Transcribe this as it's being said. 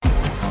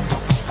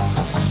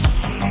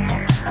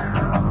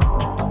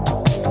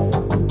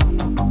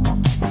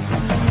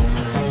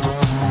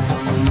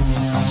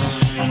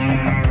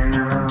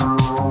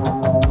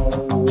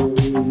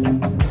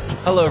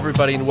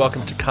everybody, and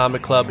welcome to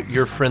Comic Club,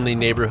 your friendly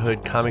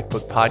neighborhood comic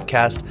book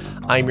podcast.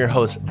 I'm your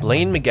host,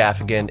 Blaine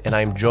McGaffigan, and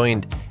I'm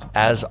joined,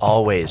 as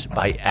always,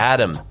 by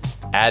Adam,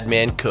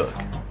 Adman Cook.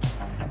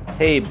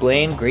 Hey,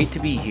 Blaine, great to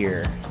be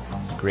here.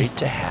 Great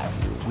to have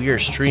you. We are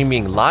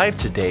streaming live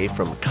today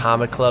from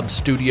Comic Club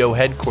studio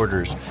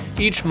headquarters.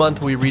 Each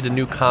month, we read a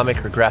new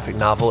comic or graphic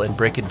novel and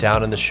break it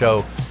down on the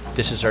show.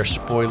 This is our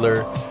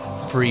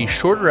spoiler-free,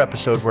 shorter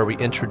episode where we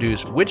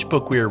introduce which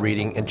book we are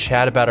reading and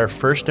chat about our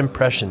first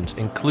impressions,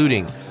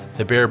 including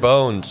the bare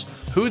bones,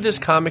 who this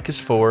comic is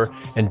for,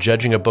 and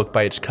judging a book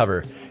by its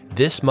cover.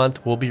 This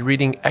month, we'll be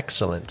reading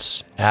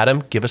Excellence.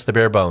 Adam, give us the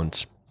bare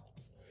bones.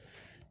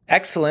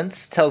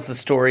 Excellence tells the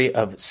story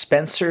of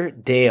Spencer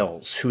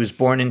Dales, who is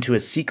born into a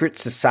secret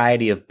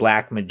society of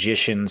black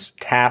magicians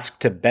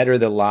tasked to better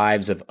the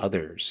lives of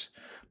others.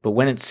 But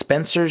when it's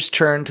Spencer's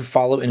turn to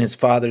follow in his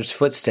father's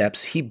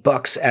footsteps, he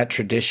bucks at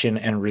tradition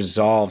and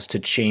resolves to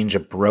change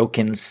a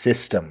broken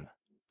system.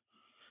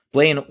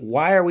 Blaine,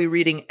 why are we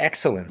reading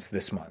Excellence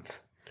this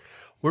month?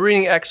 We're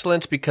reading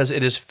Excellence because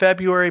it is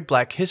February,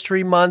 Black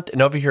History Month, and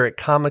over here at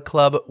Comic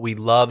Club, we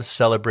love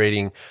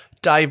celebrating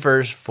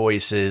diverse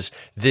voices.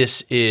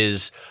 This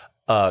is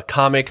a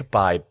comic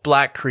by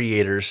Black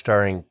creators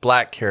starring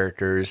Black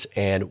characters,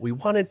 and we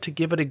wanted to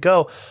give it a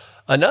go.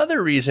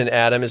 Another reason,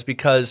 Adam, is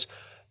because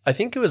I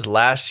think it was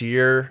last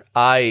year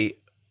I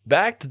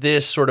backed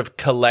this sort of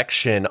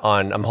collection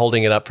on, I'm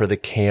holding it up for the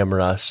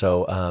camera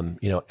so,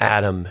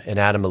 Adam and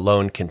Adam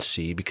alone can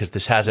see, because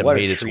this hasn't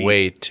made its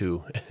way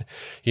to,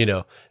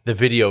 the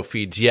video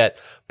feeds yet.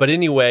 But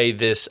anyway,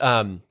 this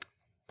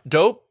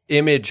dope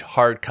Image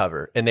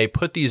hardcover, and they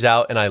put these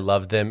out and I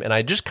love them, and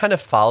I just kind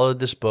of followed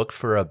this book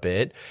for a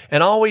bit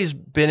and always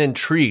been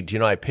intrigued.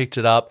 I picked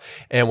it up,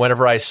 and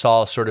whenever I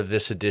saw sort of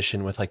this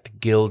edition with like the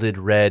gilded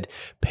red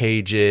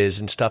pages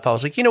and stuff, I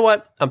was like, you know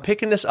what, I'm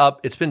picking this up.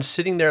 It's been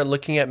sitting there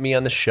looking at me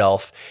on the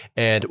shelf,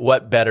 and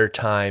what better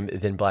time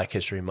than Black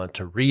History Month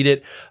to read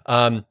it.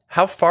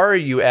 How far are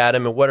you,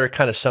 Adam, and what are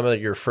kind of some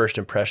of your first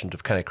impressions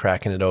of kind of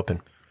cracking it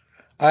open?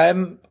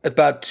 I'm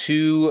about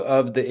 2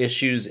 of the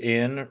issues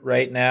in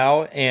right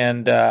now,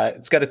 and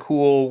it's got a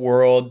cool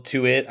world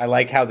to it. I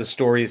like how the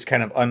story is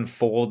kind of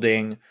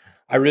unfolding.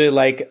 I really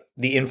like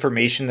the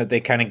information that they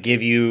kind of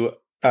give you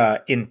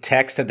in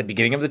text at the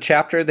beginning of the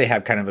chapter. They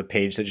have kind of a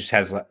page that just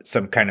has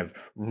some kind of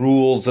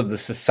rules of the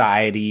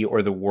society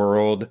or the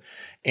world,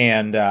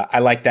 and I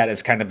like that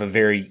as kind of a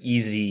very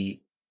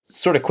easy,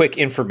 sort of quick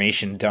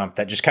information dump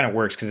that just kind of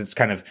works because it's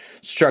kind of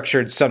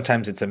structured.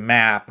 Sometimes it's a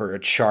map or a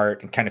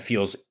chart and kind of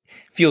feels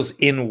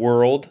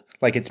in-world,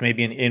 like it's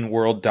maybe an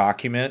in-world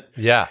document.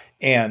 Yeah.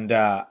 And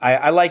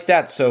I like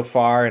that so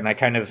far, and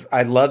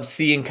I love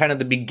seeing kind of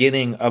the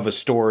beginning of a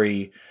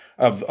story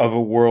of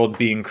a world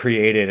being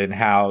created and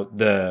how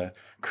the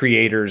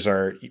creators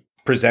are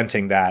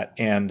presenting that.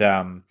 And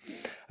I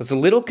was a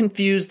little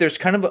confused. There's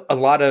kind of a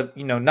lot of,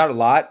 not a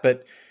lot,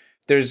 but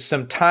there's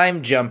some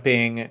time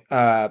jumping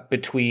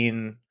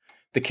between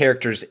the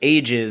characters'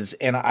 ages,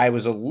 and I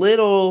was a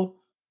little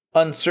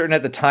uncertain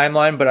at the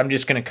timeline, but I'm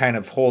just going to kind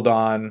of hold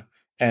on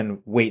and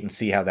wait and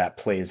see how that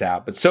plays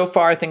out. But so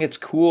far, I think it's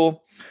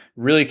cool.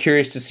 Really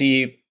curious to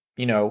see,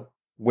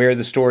 where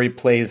the story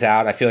plays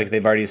out. I feel like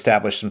they've already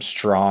established some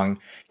strong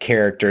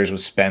characters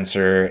with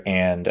Spencer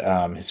and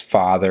his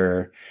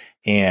father,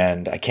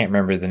 and I can't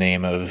remember the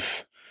name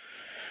of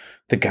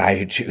the guy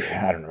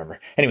I don't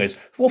remember. Anyways,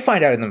 we'll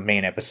find out in the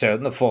main episode,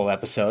 in the full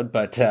episode.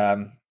 But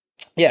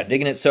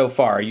digging it so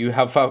far.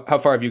 How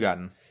far have you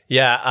gotten?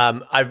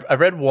 Yeah,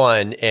 I've read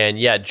one, and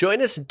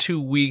join us in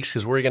 2 weeks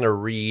because we're going to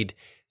read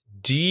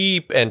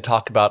deep and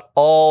talk about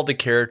all the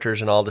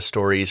characters and all the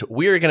stories.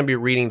 We are going to be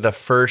reading the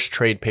first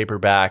trade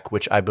paperback,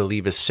 which I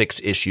believe is 6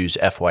 issues,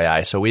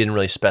 FYI. So we didn't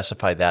really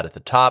specify that at the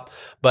top,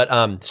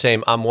 but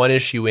same. I'm 1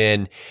 issue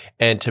in,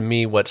 and to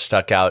me, what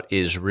stuck out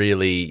is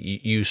really,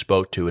 you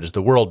spoke to it, is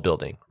the world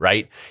building,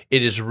 right?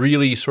 It is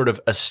really sort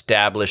of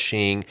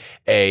establishing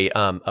a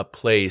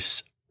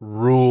place,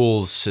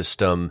 rules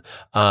system,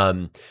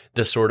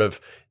 the sort of,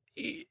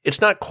 it's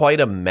not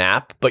quite a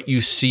map, but you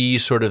see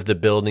sort of the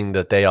building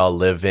that they all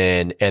live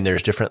in, and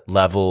there's different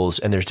levels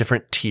and there's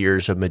different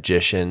tiers of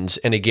magicians.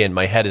 And again,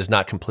 my head is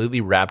not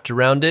completely wrapped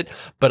around it,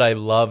 but I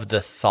love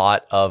the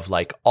thought of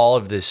like all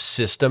of these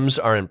systems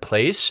are in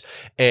place,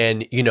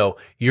 and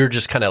you're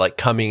just kind of like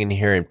coming in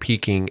here and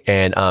peeking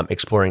and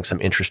exploring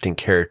some interesting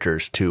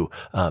characters to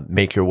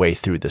make your way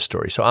through this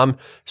story. So I'm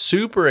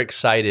super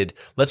excited.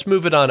 Let's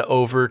move it on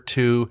over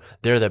to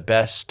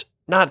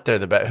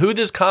who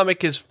this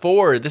comic is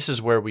for. This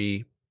is where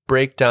we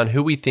break down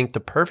who we think the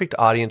perfect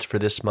audience for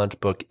this month's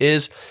book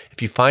is.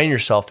 If you find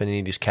yourself in any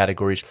of these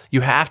categories, you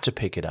have to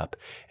pick it up.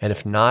 And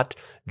if not,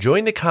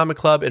 join the comic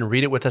club and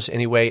read it with us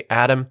anyway.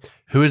 Adam,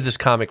 who is this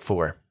comic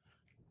for?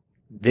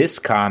 This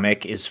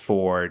comic is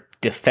for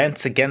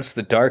Defense Against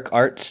the Dark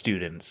Arts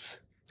students.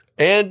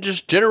 And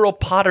just general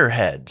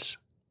Potterheads.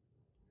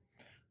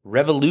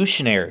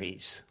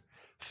 Revolutionaries.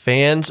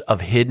 Fans of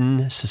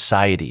hidden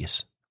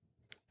societies.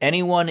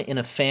 Anyone in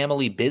a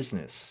family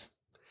business.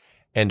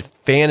 and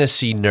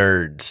fantasy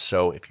nerds.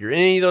 So if you're in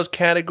any of those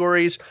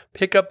categories,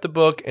 pick up the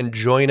book and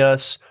join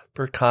us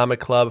for Comic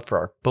Club for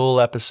our full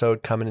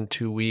episode coming in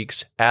 2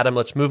 weeks. Adam,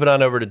 let's move it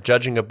on over to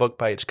judging a book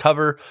by its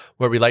cover,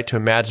 where we like to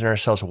imagine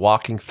ourselves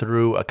walking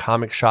through a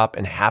comic shop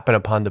and happen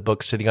upon the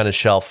book sitting on a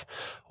shelf.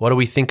 What do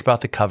we think about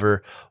the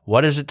cover?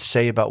 What does it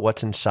say about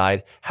what's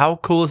inside? How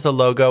cool is the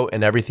logo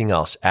and everything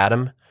else?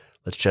 Adam,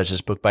 let's judge this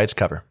book by its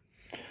cover.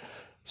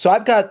 So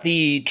I've got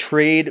the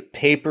trade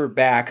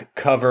paperback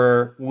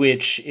cover,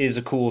 which is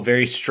a cool,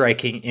 very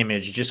striking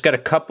image. Just got a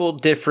couple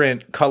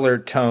different color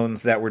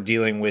tones that we're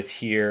dealing with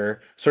here.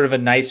 Sort of a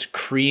nice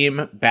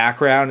cream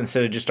background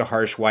instead of just a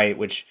harsh white,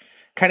 which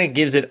kind of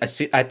gives it,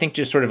 I think,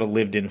 just sort of a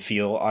lived-in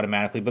feel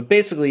automatically. But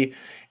basically,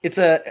 it's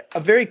a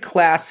very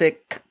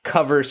classic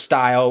cover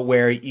style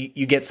where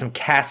you get some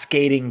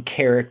cascading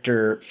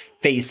character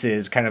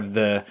faces, kind of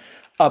the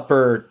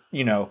upper,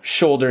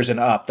 shoulders and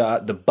up,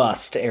 the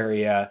bust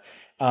area.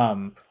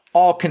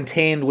 All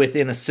contained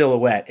within a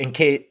silhouette. In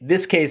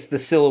this case, the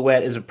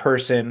silhouette is a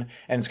person,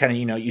 and it's kind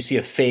of, you see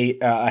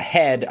a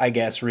head, I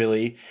guess,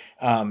 really.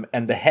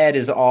 And the head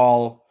is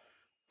all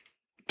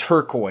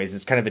turquoise.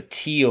 It's kind of a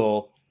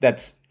teal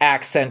that's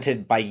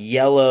accented by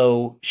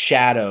yellow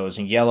shadows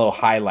and yellow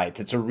highlights.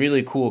 It's a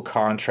really cool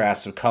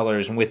contrast of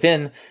colors. And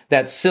within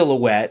that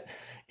silhouette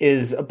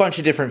is a bunch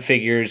of different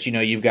figures.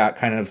 You've got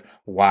kind of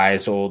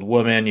wise old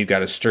woman, you've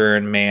got a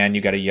stern man,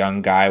 you've got a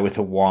young guy with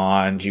a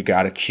wand, you've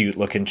got a cute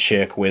looking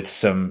chick with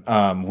some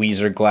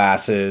Weezer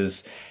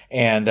glasses,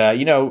 and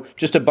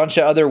just a bunch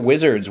of other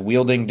wizards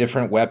wielding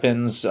different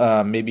weapons,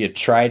 maybe a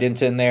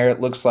trident in there,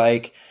 it looks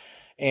like.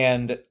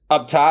 And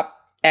up top,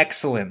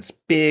 excellence,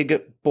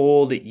 big,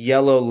 bold,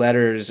 yellow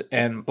letters.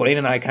 And Blaine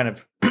and I kind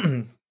of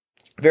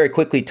very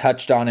quickly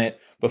touched on it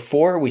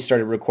before we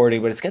started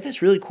recording, but it's got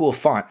this really cool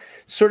font,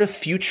 sort of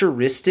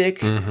futuristic.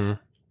 Mm-hmm.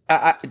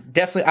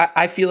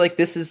 I feel like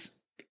this is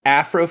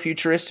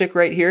Afrofuturistic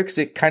right here, because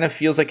it kind of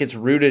feels like it's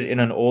rooted in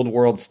an old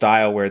world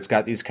style where it's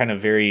got these kind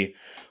of very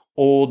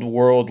old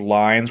world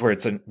lines where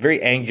it's a very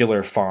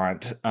angular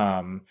font,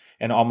 and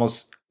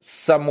almost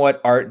somewhat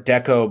Art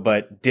Deco,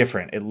 but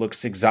different. It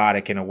looks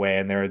exotic in a way,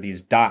 and there are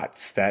these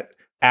dots that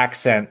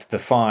accent the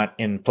font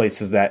in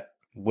places that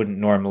wouldn't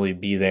normally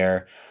be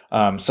there.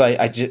 So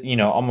I just,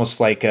 almost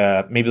like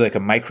maybe like a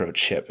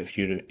microchip, if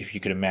you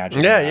could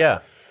imagine. Yeah, that. yeah.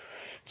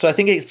 So I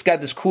think it's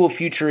got this cool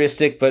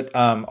futuristic, but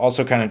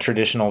also kind of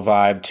traditional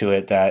vibe to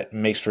it that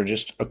makes for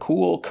just a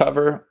cool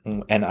cover.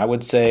 And I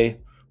would say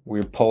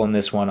we're pulling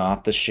this one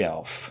off the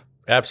shelf.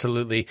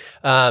 Absolutely.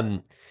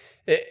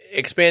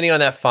 Expanding on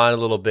that font a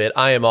little bit,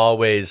 I am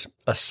always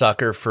a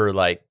sucker for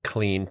like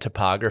clean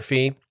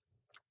typography.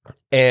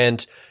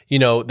 And,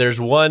 there's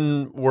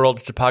one world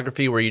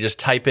typography where you just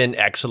type in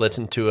excellence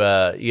into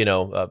a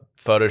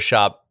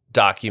Photoshop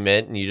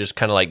document, and you just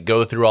kind of like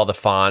go through all the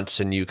fonts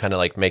and you kind of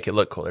like make it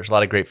look cool. There's a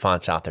lot of great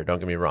fonts out there, don't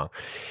get me wrong.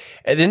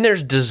 And then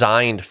there's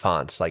designed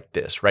fonts like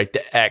this, right?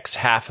 The X,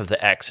 half of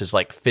the X is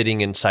like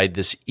fitting inside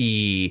this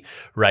E,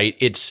 right?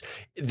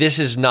 This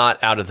is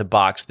not out of the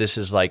box. This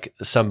is like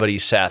somebody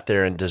sat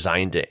there and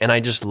designed it. And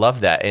I just love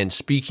that. And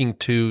speaking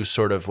to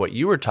sort of what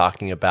you were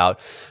talking about,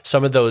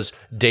 some of those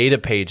data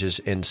pages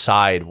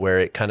inside where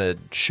it kind of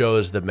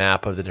shows the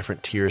map of the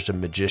different tiers of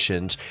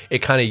magicians, it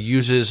kind of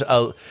uses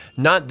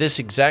not this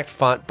exact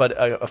font, but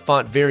a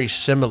font very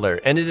similar.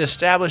 And it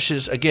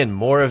establishes, again,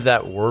 more of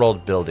that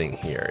world building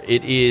here.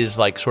 It is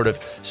like sort of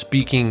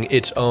speaking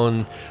its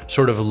own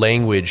sort of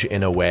language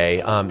in a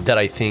way that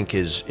I think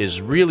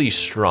is really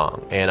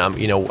strong. And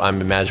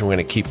I'm imagining we're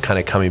going to keep kind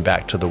of coming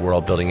back to the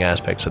world building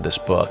aspects of this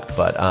book.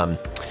 But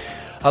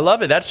I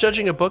love it. That's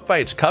judging a book by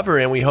its cover,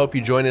 and we hope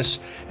you join us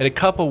in a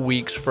couple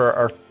weeks for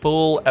our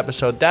full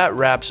episode. That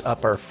wraps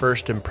up our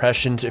first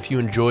impressions. If you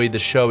enjoyed the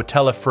show,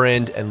 tell a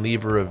friend and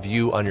leave a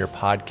review on your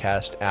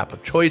podcast app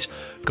of choice.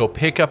 Go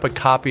pick up a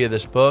copy of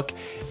this book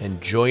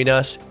and join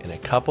us in a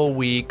couple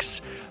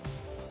weeks.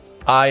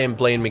 I am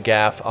Blaine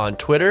McGaff on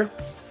Twitter.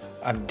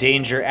 I'm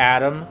Danger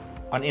Adam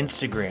on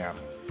Instagram.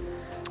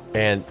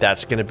 And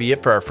that's going to be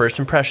it for our first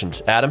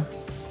impressions. Adam?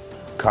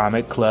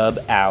 Comic Club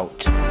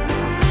out.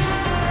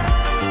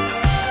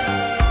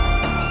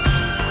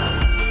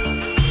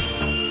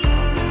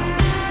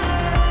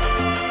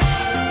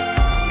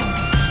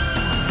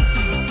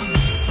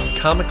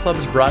 Comic Club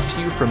is brought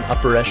to you from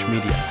Upper Esh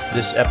Media.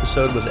 This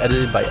episode was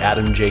edited by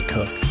Adam J.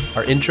 Cook.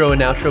 Our intro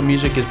and outro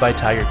music is by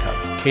Tiger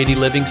Cub. Katie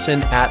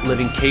Livingston at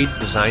Living Kate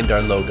designed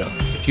our logo.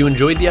 If you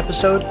enjoyed the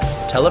episode,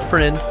 tell a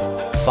friend,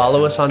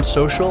 follow us on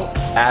social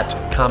at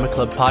Comic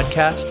Club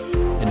Podcast,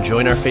 and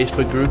join our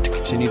Facebook group to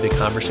continue the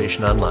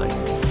conversation online.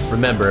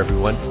 Remember,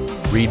 everyone,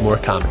 read more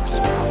comics.